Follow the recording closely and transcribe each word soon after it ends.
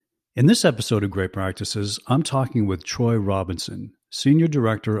In this episode of Great Practices, I'm talking with Troy Robinson, Senior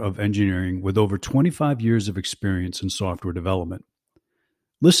Director of Engineering with over 25 years of experience in software development.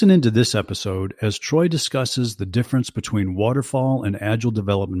 Listen into this episode as Troy discusses the difference between waterfall and agile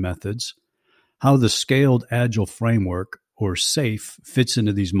development methods, how the Scaled Agile Framework, or SAFe, fits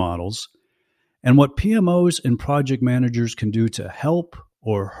into these models, and what PMOs and project managers can do to help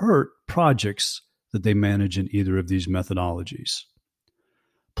or hurt projects that they manage in either of these methodologies.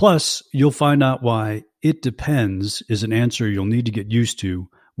 Plus, you'll find out why "it depends" is an answer you'll need to get used to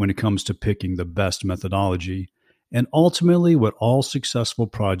when it comes to picking the best methodology, and ultimately what all successful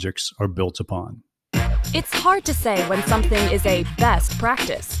projects are built upon. It's hard to say when something is a best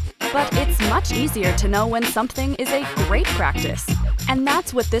practice, but it's much easier to know when something is a great practice. And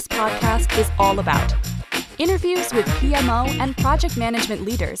that's what this podcast is all about. Interviews with PMO and project management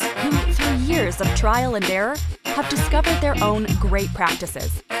leaders who, through years of trial and error, have discovered their own great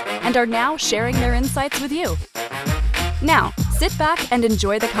practices and are now sharing their insights with you. Now, sit back and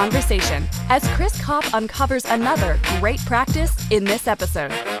enjoy the conversation as Chris Kopp uncovers another great practice in this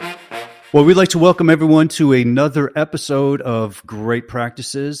episode. Well, we'd like to welcome everyone to another episode of Great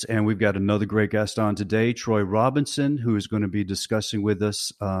Practices, and we've got another great guest on today, Troy Robinson, who is going to be discussing with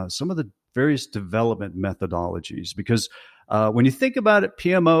us some of the various development methodologies. Because when you think about it,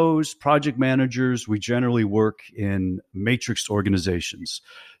 PMOs, project managers, we generally work in matrix organizations.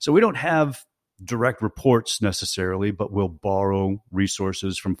 So we don't have direct reports necessarily, but we'll borrow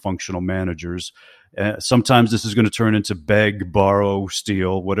resources from functional managers. Sometimes this is going to turn into beg, borrow,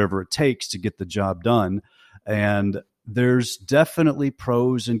 steal, whatever it takes to get the job done. And there's definitely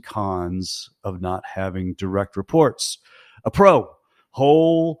pros and cons of not having direct reports. A pro,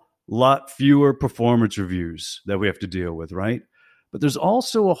 whole lot fewer performance reviews that we have to deal with, right? But there's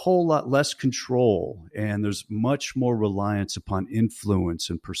also a whole lot less control, and there's much more reliance upon influence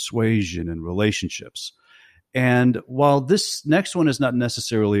and persuasion and relationships. And while this next one is not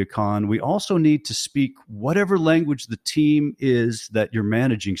necessarily a con, we also need to speak whatever language the team is that you're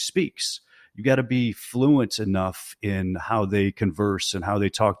managing speaks. You got to be fluent enough in how they converse and how they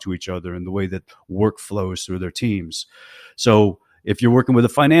talk to each other and the way that work flows through their teams. So if you're working with a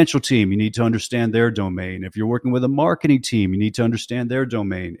financial team, you need to understand their domain. If you're working with a marketing team, you need to understand their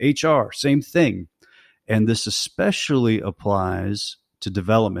domain. HR, same thing. And this especially applies to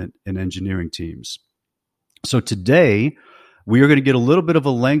development and engineering teams. So today, we are going to get a little bit of a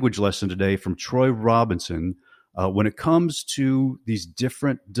language lesson today from Troy Robinson when it comes to these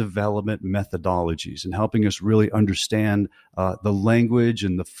different development methodologies and helping us really understand the language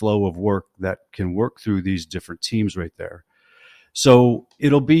and the flow of work that can work through these different teams right there. So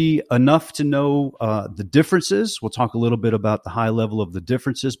it'll be enough to know the differences. We'll talk a little bit about the high level of the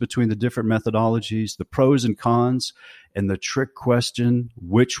differences between the different methodologies, the pros and cons, and the trick question,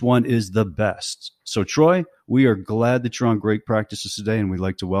 which one is the best? So Troy, we are glad that you're on Great Practices today, and we'd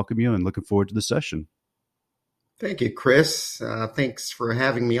like to welcome you and looking forward to the session. Thank you, Chris. Thanks for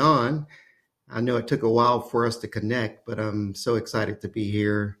having me on. I know it took a while for us to connect, but I'm so excited to be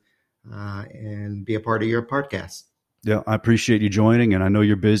here and be a part of your podcast. Yeah, I appreciate you joining, and I know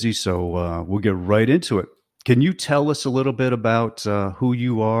you're busy, so we'll get right into it. Can you tell us a little bit about who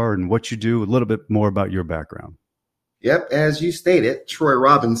you are and what you do, a little bit more about your background? Yep, as you stated, Troy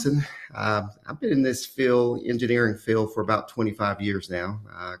Robinson. I've been in this engineering field, for about 25 years now.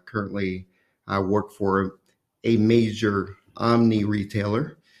 Currently, I work for a major omni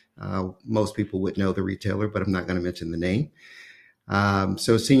retailer. Most people would know the retailer, but I'm not going to mention the name.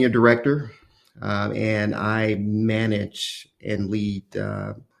 So senior director. And I manage and lead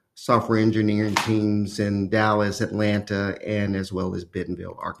software engineering teams in Dallas, Atlanta, and as well as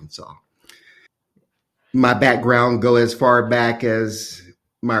Bentonville, Arkansas. My background goes as far back as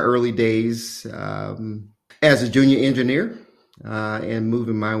my early days as a junior engineer and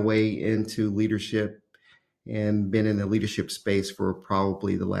moving my way into leadership and been in the leadership space for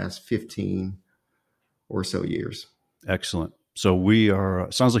probably the last 15 or so years. Excellent. So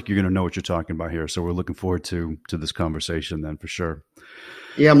sounds like you're going to know what you're talking about here. So we're looking forward to this conversation then for sure.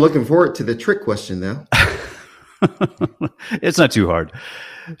 Yeah, I'm looking forward to the trick question though. It's not too hard.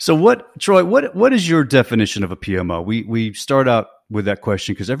 So Troy, what is your definition of a PMO? We start out with that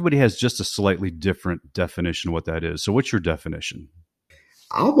question because everybody has just a slightly different definition of what that is. So what's your definition?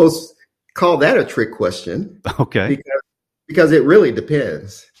 I almost call that a trick question. Okay. Because it really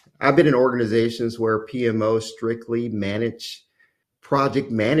depends. I've been in organizations where PMOs strictly manage project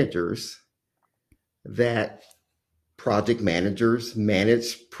managers, that project managers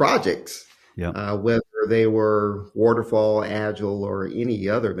manage projects, whether they were waterfall, agile, or any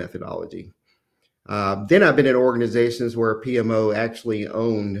other methodology. Then I've been in organizations where PMO actually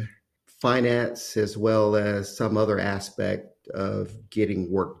owned finance as well as some other aspect of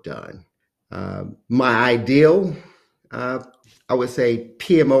getting work done. My ideal, uh, I would say,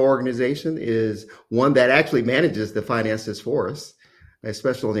 PMO organization is one that actually manages the finances for us,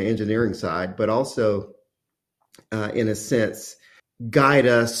 especially on the engineering side, but also, in a sense, guide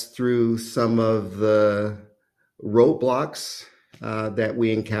us through some of the roadblocks that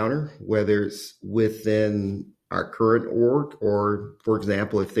we encounter, whether it's within our current org or, for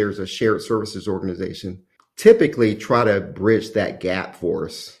example, if there's a shared services organization, typically try to bridge that gap for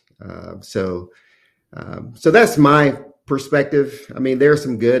us. So that's my perspective. I mean, there's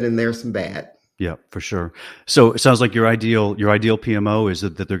some good and there's some bad. Yeah, for sure. So it sounds like your ideal PMO is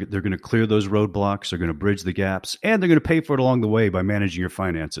that they're going to clear those roadblocks, they're going to bridge the gaps, and they're going to pay for it along the way by managing your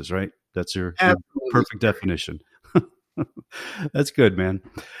finances, right? That's your Absolutely. perfect definition. That's good, man.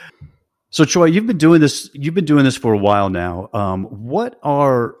 So Troy, you've been doing this for a while now. What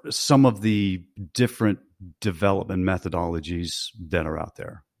are some of the different development methodologies that are out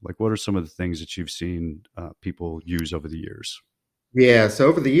there? Like, what are some of the things that you've seen people use over the years? Yeah, so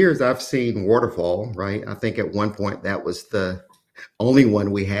over the years, I've seen waterfall, right? I think at one point that was the only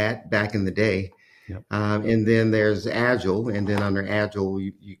one we had back in the day. Yep. And then there's Agile, and then under Agile,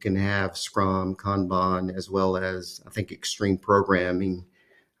 you can have Scrum, Kanban, as well as I think extreme programming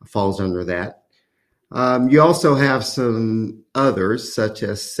falls under that. You also have some others, such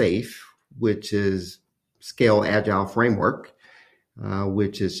as SAFe, which is Scale Agile Framework,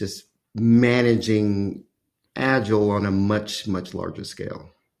 which is just managing Agile on a much, much larger scale.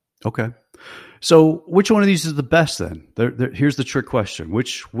 Okay. So which one of these is the best then? Here's the trick question.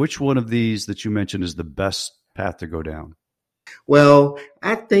 Which one of these that you mentioned is the best path to go down? Well,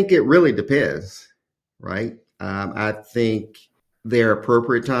 I think it really depends, right? I think there are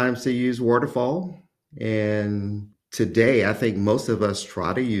appropriate times to use waterfall. And today, I think most of us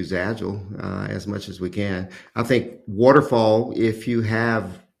try to use Agile as much as we can. I think waterfall, if you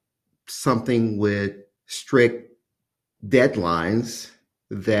have something with strict deadlines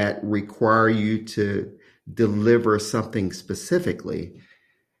that require you to deliver something specifically.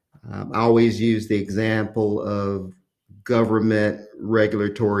 I always use the example of government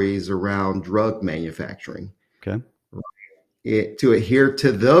regulatories around drug manufacturing. Okay. To adhere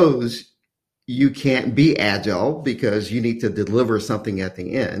to those, you can't be agile because you need to deliver something at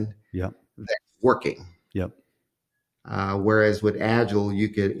the end Yep. that's working. Yep. Whereas with Agile, you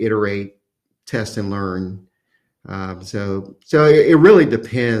could iterate, test, and learn. So it really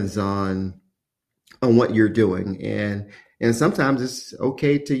depends on what you're doing, and sometimes it's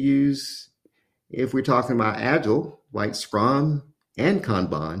okay to use, if we're talking about Agile, like Scrum and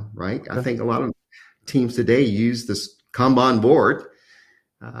Kanban, right? I think a lot of teams today use this Kanban board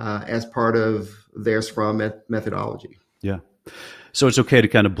as part of their Scrum methodology. Yeah. So it's okay to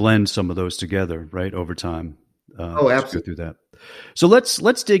kind of blend some of those together, right, over time. Absolutely. Go through that. So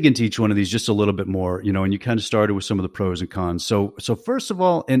let's dig into each one of these just a little bit more, and you kind of started with some of the pros and cons. So first of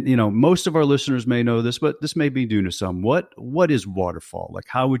all, and most of our listeners may know this, but this may be new to some. What is waterfall? Like,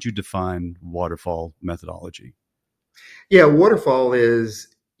 how would you define waterfall methodology? Yeah, waterfall is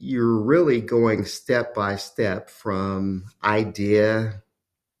you're really going step by step from idea,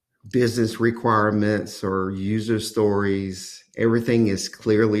 business requirements, or user stories. Everything is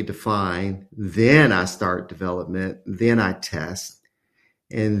clearly defined. Then I start development. Then I test.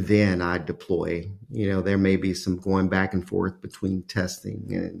 And then I deploy. There may be some going back and forth between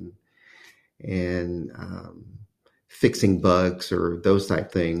testing and fixing bugs or those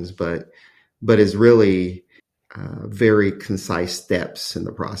type things. But it's really very concise steps in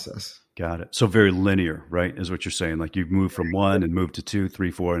the process. Got it. So very linear, right? Is what you're saying. Like you move from one and move to 2,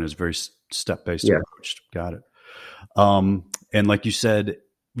 3, 4, and it's very step-based approach. Got it. And like you said,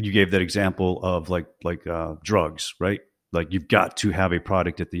 you gave that example of like drugs, right? Like you've got to have a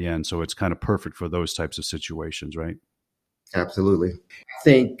product at the end. So it's kind of perfect for those types of situations, right? Absolutely. I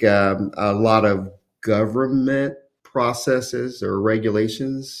think a lot of government processes or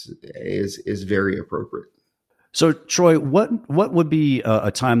regulations is very appropriate. So Troy, what would be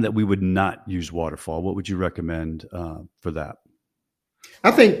a time that we would not use waterfall? What would you recommend for that?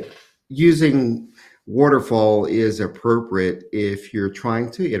 I think using waterfall is appropriate if you're trying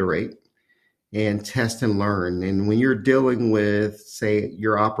to iterate and test and learn. And when you're dealing with, say,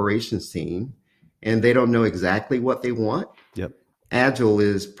 your operations team and they don't know exactly what they want, yep, Agile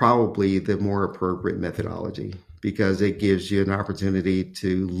is probably the more appropriate methodology because it gives you an opportunity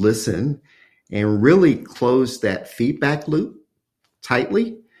to listen and really close that feedback loop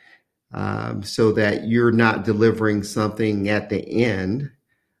tightly so that you're not delivering something at the end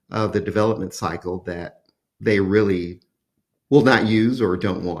of the development cycle that they really will not use or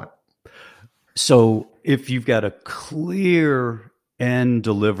don't want. So if you've got a clear end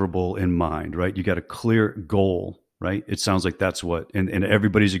deliverable in mind, right? You got a clear goal, right? It sounds like that's what, and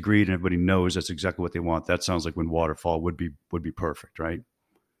everybody's agreed and everybody knows that's exactly what they want. That sounds like when waterfall would be perfect, right?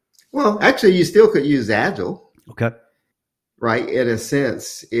 Well, actually, you still could use Agile, Okay. right? In a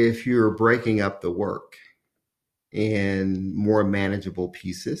sense, if you're breaking up the work in more manageable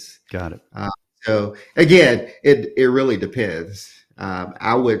pieces. Got it. So again, it really depends.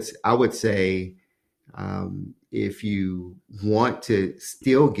 I would say if you want to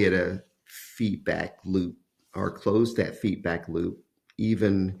still get a feedback loop or close that feedback loop,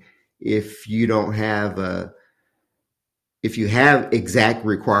 even if you don't have if you have exact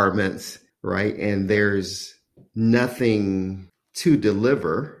requirements, right, and there's nothing to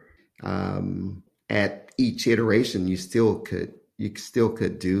deliver at each iteration, you still could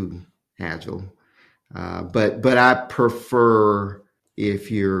do Agile. But I prefer,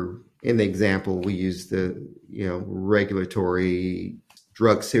 if you're in the example, we use the regulatory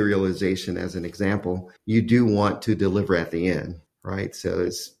drug serialization as an example. You do want to deliver at the end, right? So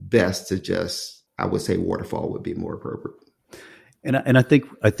it's best to just, I would say, waterfall would be more appropriate. And I think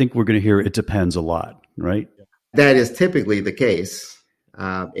we're going to hear it depends a lot, right? That is typically the case,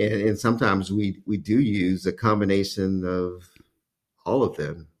 and sometimes we do use a combination of all of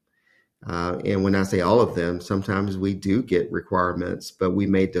them. And when I say all of them, sometimes we do get requirements, but we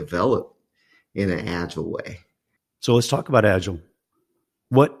may develop in an Agile way. So let's talk about Agile.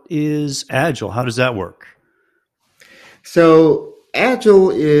 What is Agile? How does that work? So Agile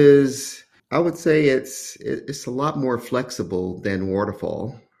is, I would say it's a lot more flexible than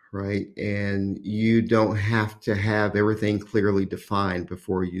waterfall, right? And you don't have to have everything clearly defined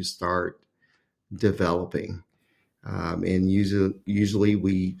before you start developing. And usually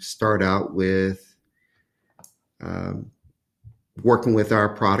we start out with working with our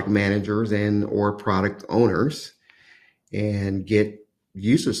product managers and or product owners and get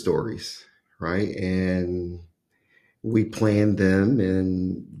user stories, right? And we plan them,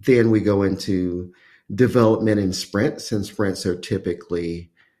 and then we go into development in sprints, and sprints are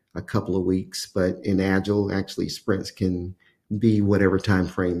typically a couple of weeks, but in Agile, actually sprints can be whatever time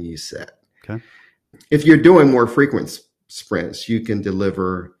frame you set. Okay. If you're doing more frequent sprints, you can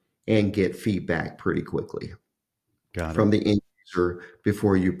deliver and get feedback pretty quickly from the end user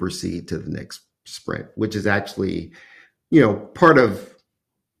before you proceed to the next sprint, which is actually, part of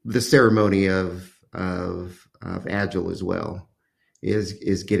the ceremony of Agile as well,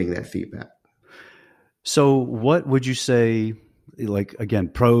 is getting that feedback. So what would you say, like, again,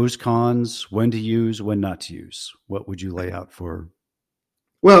 pros, cons, when to use, when not to use? What would you lay out for?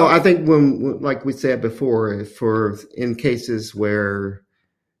 Well, I think when, like we said before, in cases where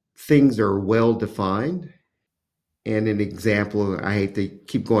things are well defined, and an example, I hate to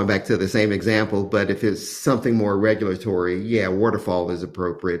keep going back to the same example, but if it's something more regulatory, yeah, waterfall is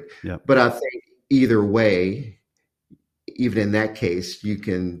appropriate. Yep. But I think either way, even in that case, you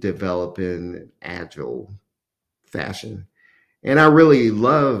can develop in Agile fashion. And I really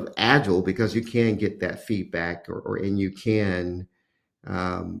love Agile because you can get that feedback, and you can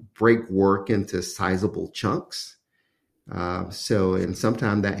break work into sizable chunks. And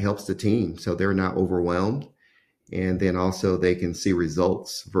sometimes that helps the team so they're not overwhelmed. And then also they can see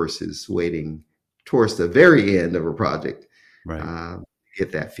results versus waiting towards the very end of a project, right,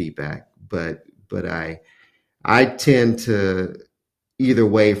 get that feedback. But I tend to, either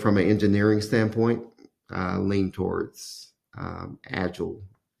way, from an engineering standpoint, lean towards an agile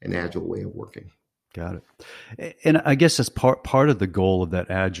way of working. Got it. And I guess that's part of the goal of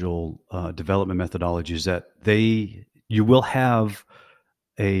that Agile development methodology is that you will have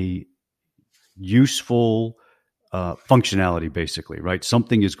a useful functionality, basically, right?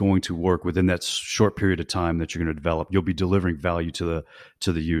 Something is going to work within that short period of time that you're going to develop. You'll be delivering value to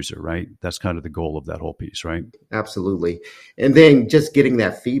the user, right? That's kind of the goal of that whole piece, right? Absolutely. And then just getting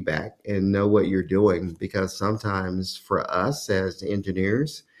that feedback and know what you're doing, because sometimes for us as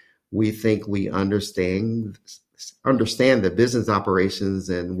engineers, we think we understand the business operations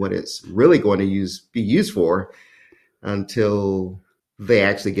and what it's really going to be used for until they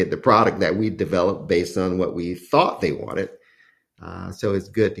actually get the product that we developed based on what we thought they wanted. So it's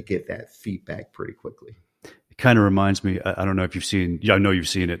good to get that feedback pretty quickly. It kind of reminds me, I don't know if you've seen, I know you've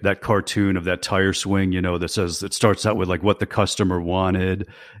seen it, that cartoon of that tire swing, that says, it starts out with like what the customer wanted,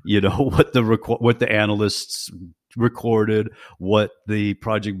 what the analysts recorded, what the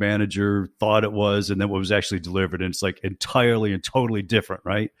project manager thought it was, and then what was actually delivered. And it's like entirely and totally different,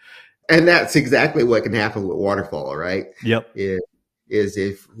 right? And that's exactly what can happen with waterfall, right? Yep. Is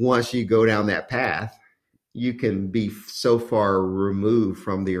if once you go down that path, you can be so far removed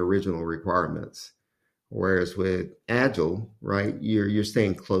from the original requirements. Whereas with Agile, right, you're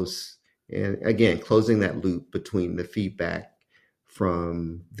staying close, and again, closing that loop between the feedback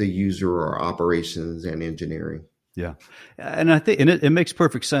from the user or operations and engineering. Yeah. And I think, and it makes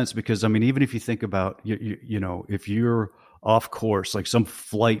perfect sense because, I mean, even if you think about, if you're off course, like some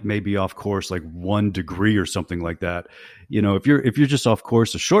flight may be off course, like 1 degree or something like that, if you're just off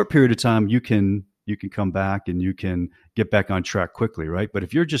course a short period of time, you can come back and you can get back on track quickly. Right. But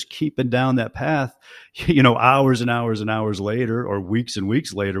if you're just keeping down that path, hours and hours and hours later, or weeks and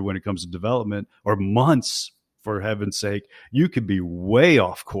weeks later, when it comes to development, or months, for heaven's sake, you could be way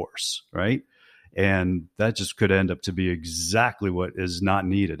off course. Right. And that just could end up to be exactly what is not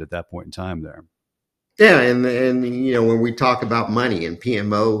needed at that point in time there. Yeah, and when we talk about money and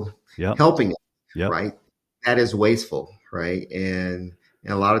PMO Yep. helping it, Yep. right, that is wasteful, right? And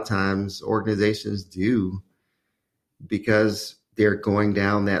a lot of times organizations do, because they're going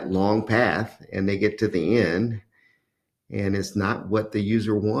down that long path and they get to the end and it's not what the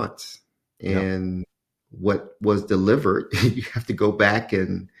user wants. Yep. And what was delivered, you have to go back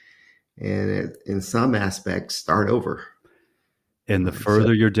and in some aspects start over. And the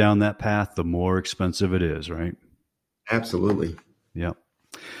further you're down that path, the more expensive it is, right? Absolutely. Yeah.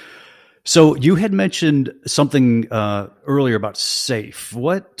 So you had mentioned something earlier about SAFE.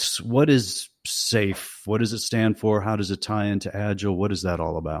 What is SAFE? What does it stand for? How does it tie into Agile? What is that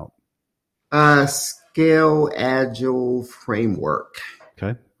all about? Scale Agile framework.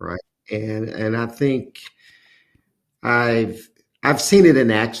 Okay. Right. And I think I've seen it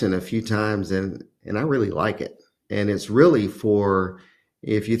in action a few times, and I really like it. And it's really for,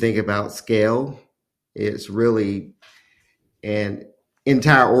 if you think about scale, it's really an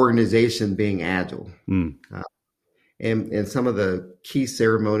entire organization being agile. And some of the key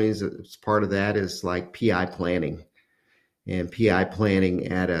ceremonies as part of that is like PI planning. And PI planning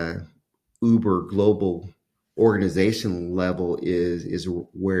at a uber global organization level is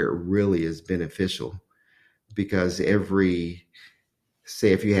where it really is beneficial, because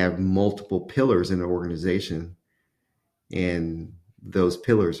say if you have multiple pillars in an organization and those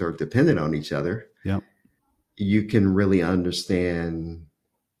pillars are dependent on each other, yep, you can really understand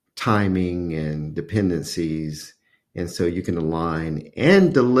timing and dependencies. And so you can align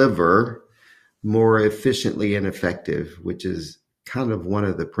and deliver more efficiently and effective, which is kind of one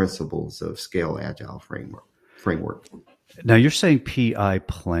of the principles of Scale Agile framework. Now you're saying PI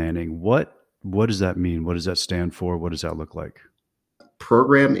planning. What does that mean? What does that stand for? What does that look like?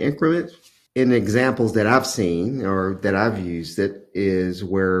 Program increment. In examples that I've seen or that I've used, it is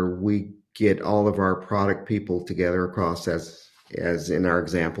where we get all of our product people together across, as in our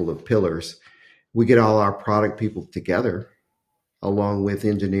example of pillars, we get all our product people together along with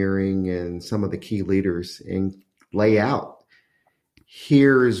engineering and some of the key leaders and lay out,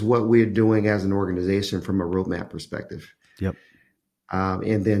 here's what we're doing as an organization from a roadmap perspective. Yep.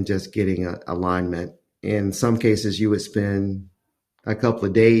 And then just getting alignment. In some cases, you would spend a couple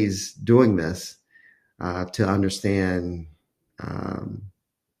of days doing this to understand,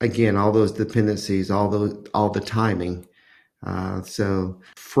 again, all those dependencies, all the timing. So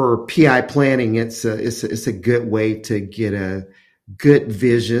for PI planning, it's a good way to get a good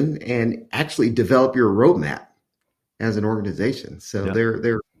vision and actually develop your roadmap as an organization. So yep.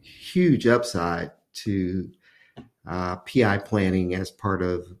 There are huge upside to PI planning as part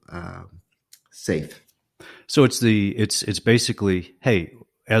of SAFE. So it's basically, hey,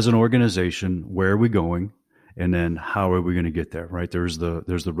 as an organization, where are we going, and then how are we going to get there? Right? There's the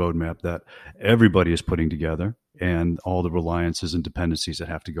roadmap that everybody is putting together, and all the reliances and dependencies that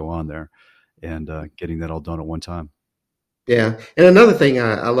have to go on there, and getting that all done at one time. Yeah, and another thing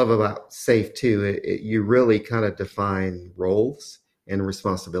I love about SAFE too, you really kind of define roles and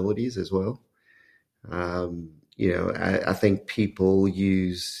responsibilities as well. I think people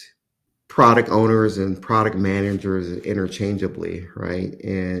use product owners and product managers interchangeably, right?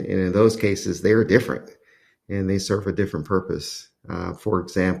 And in those cases, they're different and they serve a different purpose. For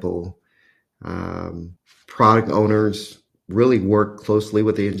example, product owners really work closely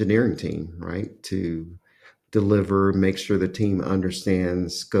with the engineering team, right? To deliver, make sure the team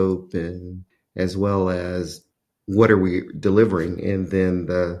understands scope, and as well as what are we delivering. And then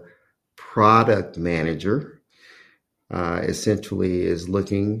the product manager essentially is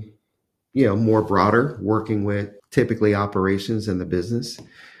looking more broader, working with typically operations in the business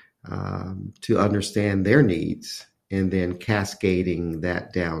to understand their needs, and then cascading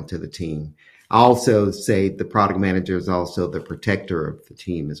that down to the team. I also say the product manager is also the protector of the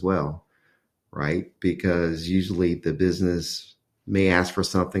team as well, right? Because usually the business may ask for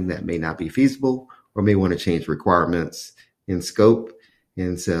something that may not be feasible, or may want to change requirements in scope.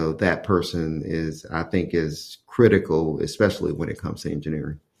 And so that person I think is critical, especially when it comes to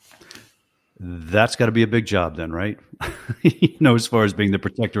engineering. That's got to be a big job then, right? As far as being the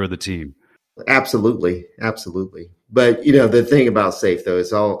protector of the team. Absolutely. Absolutely. But, the thing about SAFE, though,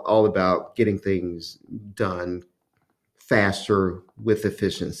 is all about getting things done faster with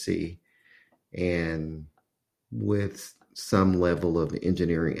efficiency and with some level of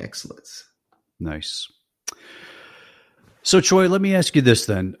engineering excellence. Nice. So, Troy, let me ask you this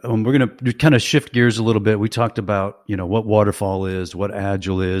then. We're going to kind of shift gears a little bit. We talked about, what waterfall is, what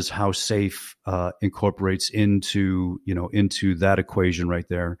Agile is, how SAFE incorporates into that equation right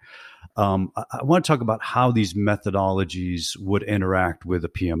there. I want to talk about how these methodologies would interact with a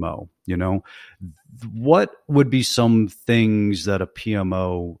PMO. What would be some things that a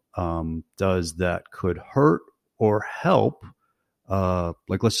PMO does that could hurt or help,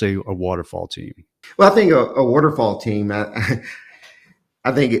 like let's say a waterfall team? Well, I think a waterfall team,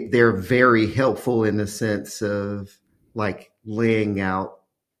 I think they're very helpful in the sense of like laying out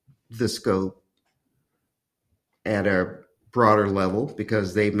the scope at a broader level,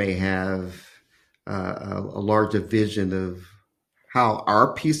 because they may have a larger vision of how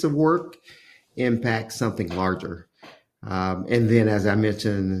our piece of work impacts something larger. And then, as I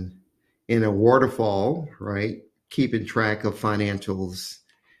mentioned, in a waterfall, right, keeping track of financials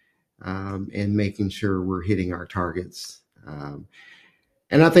and making sure we're hitting our targets.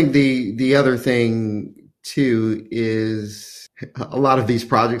 And I think the other thing too is a lot of these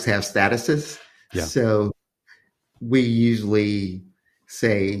projects have statuses. Yeah. So we usually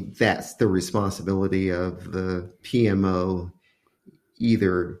say that's the responsibility of the PMO,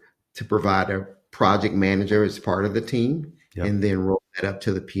 either to provide a project manager as part of the team, yep, and then roll that up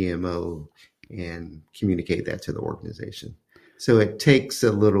to the PMO and communicate that to the organization. So it takes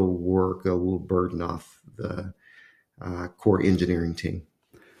a little work, a little burden off the core engineering team.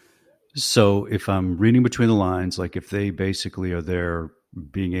 So if I'm reading between the lines, like if they basically are there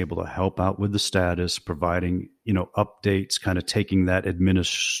being able to help out with the status, providing, updates, kind of taking that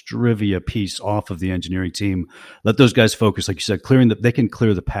administrivia piece off of the engineering team, let those guys focus, like you said, they can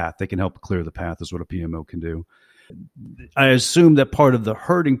clear the path. They can help clear the path is what a PMO can do. I assume that part of the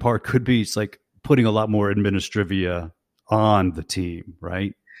hurting part could be, it's like putting a lot more administrivia on the team,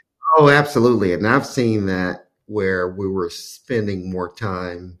 right? Oh, absolutely. And I've seen that where we were spending more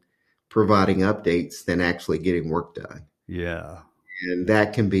time providing updates than actually getting work done. Yeah. And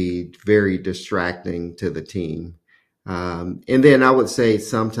that can be very distracting to the team. And then I would say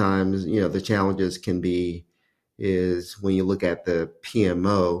sometimes, the challenges is when you look at the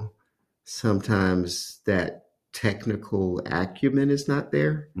PMO, sometimes that technical acumen is not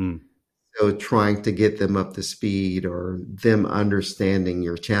there. Mm. So trying to get them up to speed or them understanding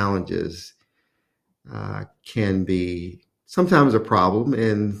your challenges can be sometimes a problem.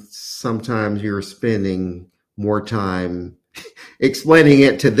 And sometimes you're spending more time explaining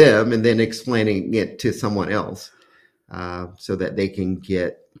it to them and then explaining it to someone else so that they can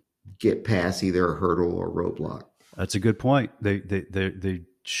get past either a hurdle or roadblock. That's a good point. They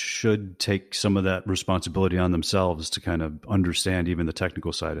should take some of that responsibility on themselves to kind of understand even the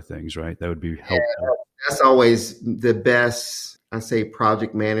technical side of things, right? That would be helpful. Yeah, that's always the best. I say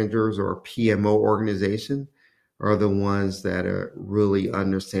project managers or PMO organization are the ones that really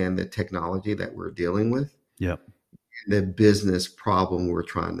understand the technology that we're dealing with. Yep. The business problem we're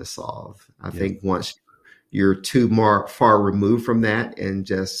trying to solve. I think once you're too far removed from that and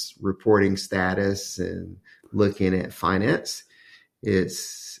just reporting status and looking at finance, it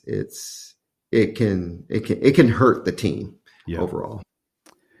can hurt the team overall.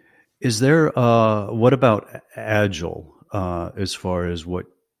 Is there what about Agile as far as would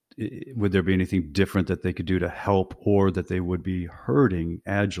there be anything different that they could do to help, or that they would be hurting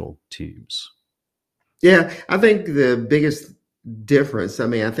Agile teams? Yeah, I think the biggest difference,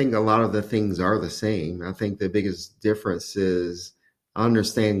 I think a lot of the things are the same. I think the biggest difference is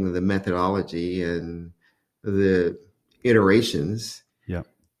understanding the methodology and the iterations. Yeah.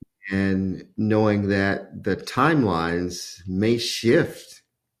 And knowing that the timelines may shift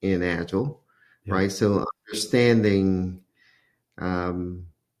in Agile, right? So understanding, and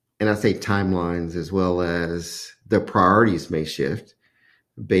I say timelines as well as the priorities may shift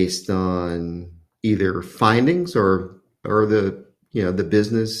based on either findings or the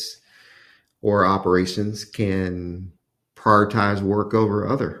business or operations can prioritize work over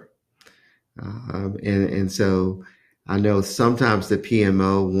other. And so I know sometimes the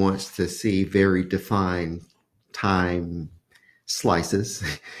PMO wants to see very defined time slices,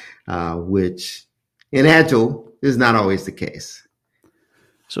 which in Agile is not always the case.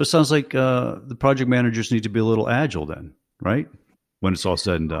 So it sounds like the project managers need to be a little agile then, right? When it's all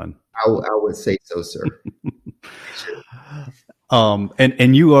said and done. I would say so, sir.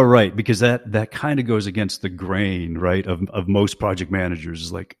 And you are right, because that kind of goes against the grain, right, of most project managers.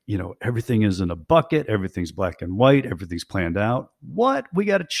 Is like, everything is in a bucket, everything's black and white, everything's planned out. What? We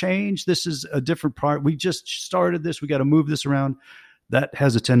got to change. This is a different part. We just started this. We got to move this around. That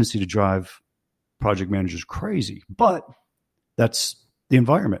has a tendency to drive project managers crazy. But that's the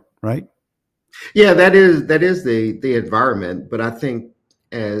environment, right? Yeah, that is the environment. But I think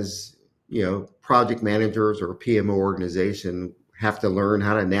as project managers or PMO organization have to learn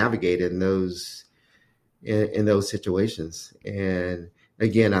how to navigate in those situations. And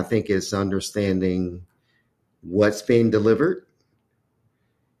again, I think it's understanding what's being delivered,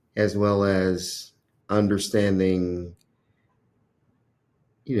 as well as understanding,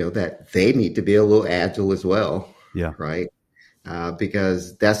 that they need to be a little agile as well. Yeah. Right.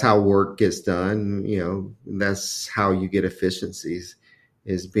 Because that's how work gets done. That's how you get efficiencies,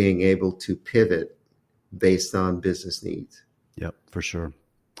 is being able to pivot based on business needs. Yep, for sure.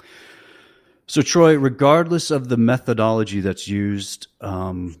 So, Troy, regardless of the methodology that's used,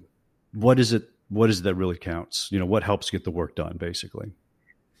 what is it that really counts? What helps get the work done, basically?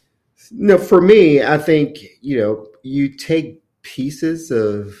 No, for me, I think, you take pieces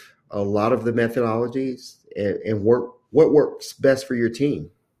of a lot of the methodologies and work what works best for your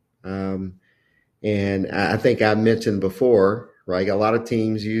team. And I think I mentioned before, right? A lot of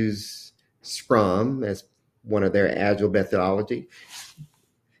teams use Scrum as one of their agile methodology,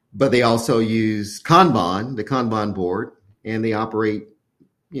 but they also use Kanban, the Kanban board, and they operate,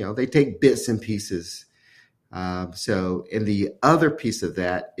 they take bits and pieces. And the other piece of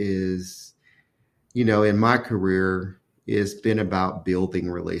that is, in my career, it's been about building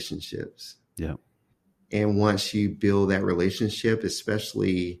relationships. Yeah. And once you build that relationship,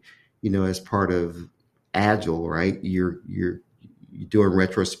 especially, as part of Agile, right? You're doing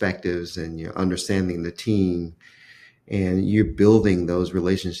retrospectives and you're understanding the team, and you're building those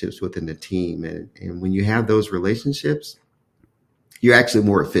relationships within the team. And when you have those relationships, you're actually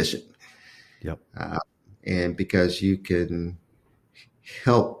more efficient. Yep. And because you can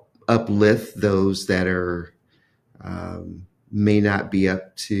help uplift those that are may not be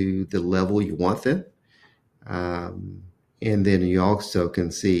up to the level you want them. And then you also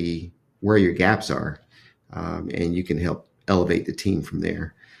can see where your gaps are, and you can help elevate the team from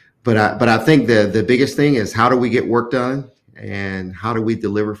there. But I think the biggest thing is, how do we get work done, and how do we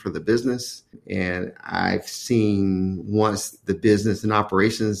deliver for the business? And I've seen, once the business and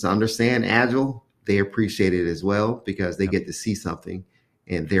operations understand Agile, they appreciate it as well, because they get to see something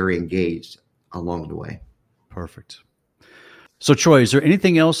and they're engaged along the way. Perfect. So, Troy, is there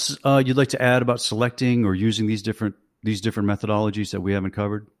anything else you'd like to add about selecting or using these different methodologies that we haven't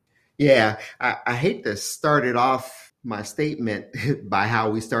covered? Yeah, I hate to start it off my statement by how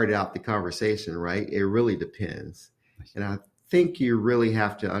we started out the conversation, right? It really depends. And I think you really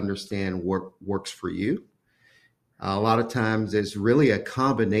have to understand what works for you. A lot of times it's really a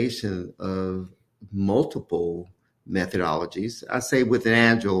combination of multiple methodologies. I say with an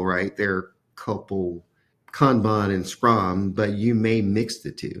Agile, right, there are a couple, Kanban and Scrum, but you may mix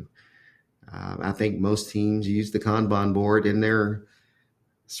the two. I think most teams use the Kanban board in their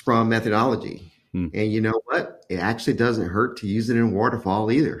Scrum methodology. And you know what? It actually doesn't hurt to use it in Waterfall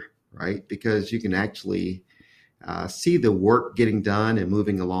either, right? Because you can actually see the work getting done and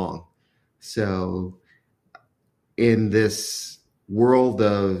moving along. So in this world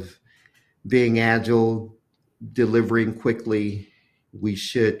of being agile, delivering quickly, we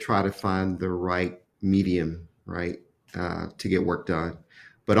should try to find the right medium, right, to get work done.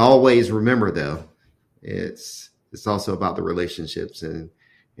 But always remember, though, it's also about the relationships and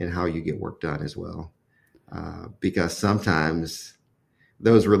how you get work done as well. Because sometimes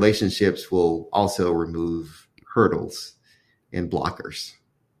those relationships will also remove hurdles and blockers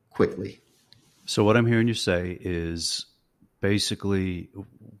quickly. So what I'm hearing you say is basically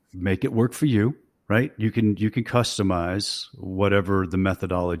make it work for you, right? You can customize whatever the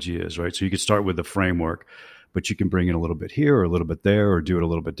methodology is, right? So you could start with the framework, but you can bring in a little bit here or a little bit there, or do it a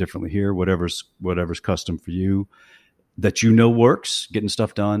little bit differently here, whatever's custom for you, that works, getting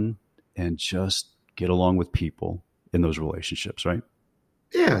stuff done, and just get along with people in those relationships, right?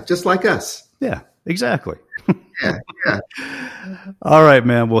 Yeah, just like us. Yeah, exactly. Yeah. All right,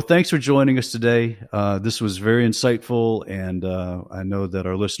 man. Well, thanks for joining us today. This was very insightful, and I know that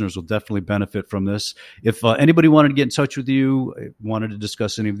our listeners will definitely benefit from this. If anybody wanted to get in touch with you, wanted to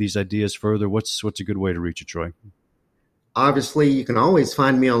discuss any of these ideas further, what's a good way to reach you, Troy? Obviously, you can always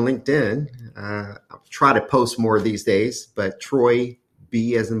find me on LinkedIn. I try to post more these days, but Troy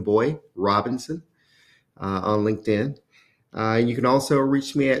B as in boy, Robinson, on LinkedIn. You can also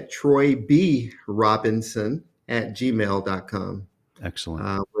reach me at troybRobinson@gmail.com.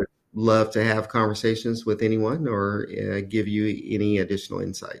 Excellent. Would love to have conversations with anyone or give you any additional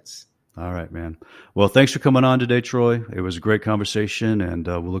insights. All right, man. Well, thanks for coming on today, Troy. It was a great conversation, and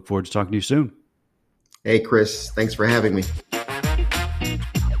we'll look forward to talking to you soon. Hey, Chris, thanks for having me.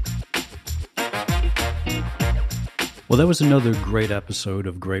 Well, that was another great episode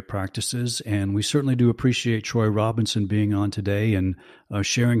of Great Practices, and we certainly do appreciate Troy Robinson being on today and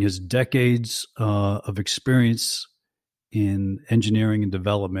sharing his decades of experience in engineering and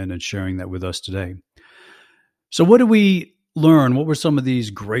development and sharing that with us today. So what did we learn? What were some of these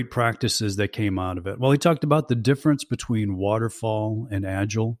great practices that came out of it? Well, he talked about the difference between waterfall and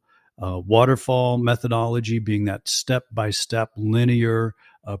agile. Waterfall methodology being that step-by-step linear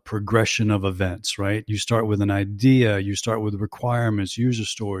progression of events, right? You start with an idea, you start with requirements, user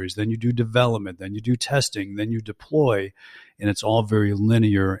stories, then you do development, then you do testing, then you deploy, and it's all very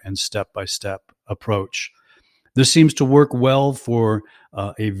linear and step-by-step approach. This seems to work well for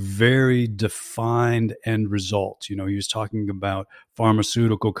a very defined end result. You know, he was talking about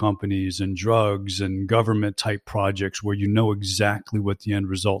pharmaceutical companies and drugs and government type projects where you know exactly what the end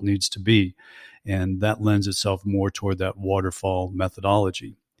result needs to be. And that lends itself more toward that waterfall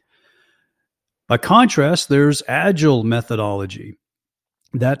methodology. By contrast, there's agile methodology.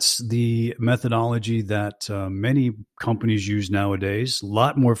 That's the methodology that many companies use nowadays, a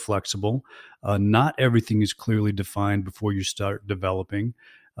lot more flexible. Not everything is clearly defined before you start developing.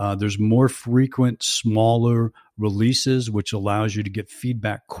 There's more frequent, smaller releases, which allows you to get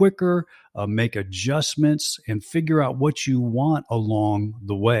feedback quicker, make adjustments, and figure out what you want along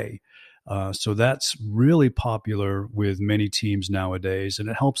the way. So that's really popular with many teams nowadays, and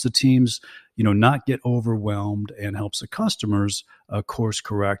it helps the teams, not get overwhelmed and helps the customers course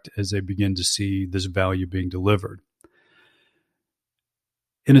correct as they begin to see this value being delivered.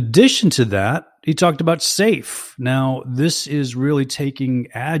 In addition to that, he talked about SAFe. Now, this is really taking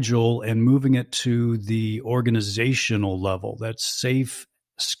Agile and moving it to the organizational level. That's SAFe,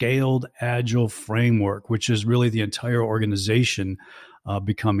 Scaled Agile Framework, which is really the entire organization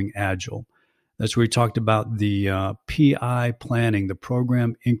becoming Agile. That's where he talked about the PI planning, the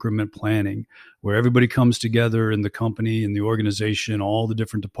program increment planning, where everybody comes together in the company, in the organization, all the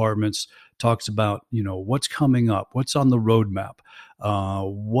different departments, talks about, what's coming up, what's on the roadmap,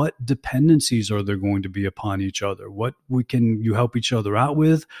 what dependencies are there going to be upon each other, what you help each other out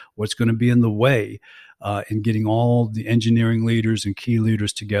with, what's going to be in the way, and getting all the engineering leaders and key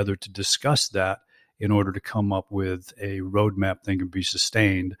leaders together to discuss that in order to come up with a roadmap that can be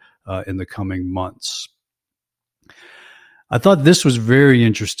sustained in the coming months. I thought this was very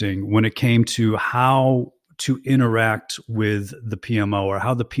interesting when it came to how to interact with the PMO or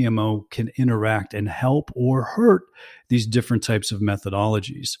how the PMO can interact and help or hurt these different types of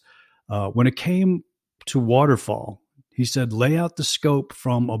methodologies. When it came to waterfall, he said, lay out the scope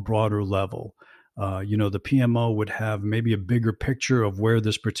from a broader level. The PMO would have maybe a bigger picture of where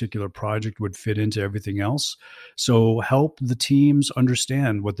this particular project would fit into everything else. So help the teams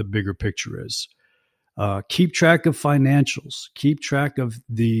understand what the bigger picture is. Keep track of financials. Keep track of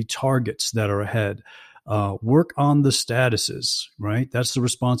the targets that are ahead. Work on the statuses, right? That's the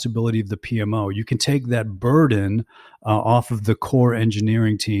responsibility of the PMO. You can take that burden off of the core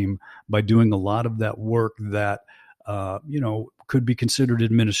engineering team by doing a lot of that work that, could be considered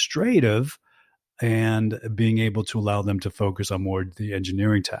administrative, and being able to allow them to focus on more of the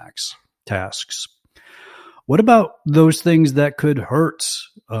engineering tasks. What about those things that could hurt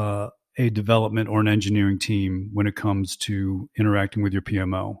a development or an engineering team when it comes to interacting with your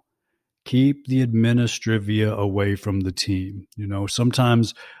PMO? Keep the administrivia away from the team.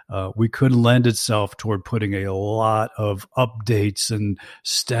 Sometimes we could lend itself toward putting a lot of updates and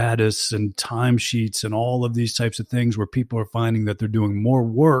status and timesheets and all of these types of things where people are finding that they're doing more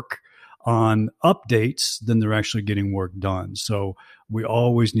work on updates than they're actually getting work done. So we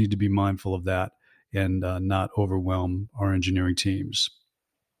always need to be mindful of that and not overwhelm our engineering teams.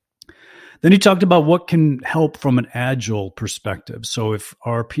 Then he talked about what can help from an agile perspective. So if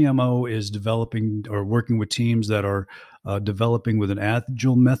our PMO is developing or working with teams that are developing with an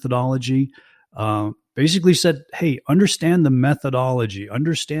agile methodology, basically said, hey, understand the methodology,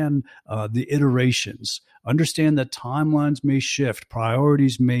 understand the iterations, understand that timelines may shift,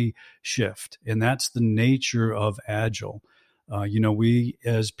 priorities may shift, and that's the nature of Agile. We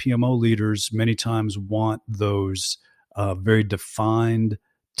as PMO leaders many times want those very defined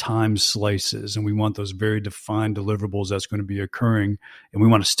time slices, and we want those very defined deliverables that's going to be occurring, and we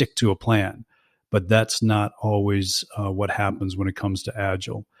want to stick to a plan. but that's not always what happens when it comes to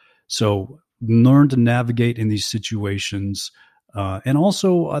Agile. So learn to navigate in these situations. And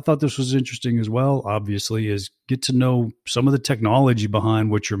also, I thought this was interesting as well, obviously, is get to know some of the technology behind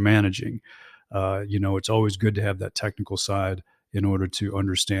what you're managing. It's always good to have that technical side in order to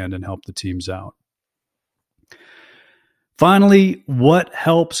understand and help the teams out. Finally, what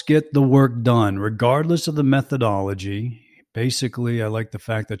helps get the work done, regardless of the methodology? Basically, I like the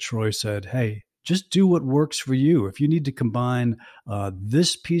fact that Troy said, hey, just do what works for you. If you need to combine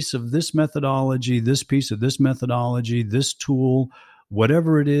this piece of this methodology, this piece of this methodology, this tool,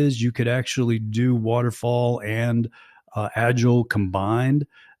 whatever it is, you could actually do waterfall and Agile combined,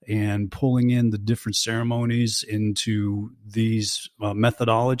 and pulling in the different ceremonies into these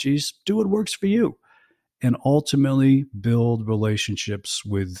methodologies. Do what works for you, and ultimately build relationships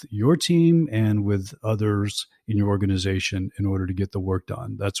with your team and with others in your organization in order to get the work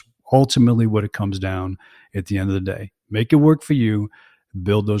done. That's ultimately what it comes down at the end of the day. Make it work for you,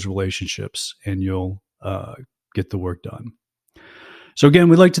 build those relationships, and you'll get the work done. So again,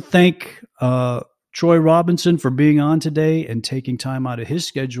 we'd like to thank Troy Robinson for being on today and taking time out of his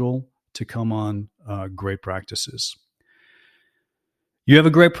schedule to come on Great Practices. You have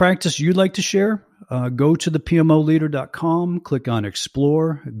a great practice you'd like to share? Go to thepmoleader.com, click on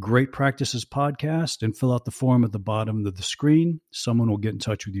Explore Great Practices Podcast, and fill out the form at the bottom of the screen. Someone will get in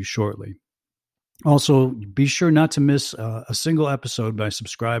touch with you shortly. Also, be sure not to miss a single episode by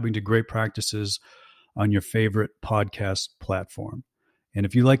subscribing to Great Practices on your favorite podcast platform. And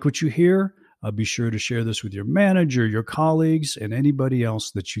if you like what you hear, be sure to share this with your manager, your colleagues, and anybody else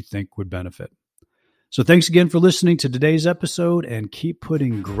that you think would benefit. So thanks again for listening to today's episode, and keep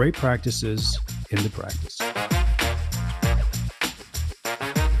putting great practices into practice.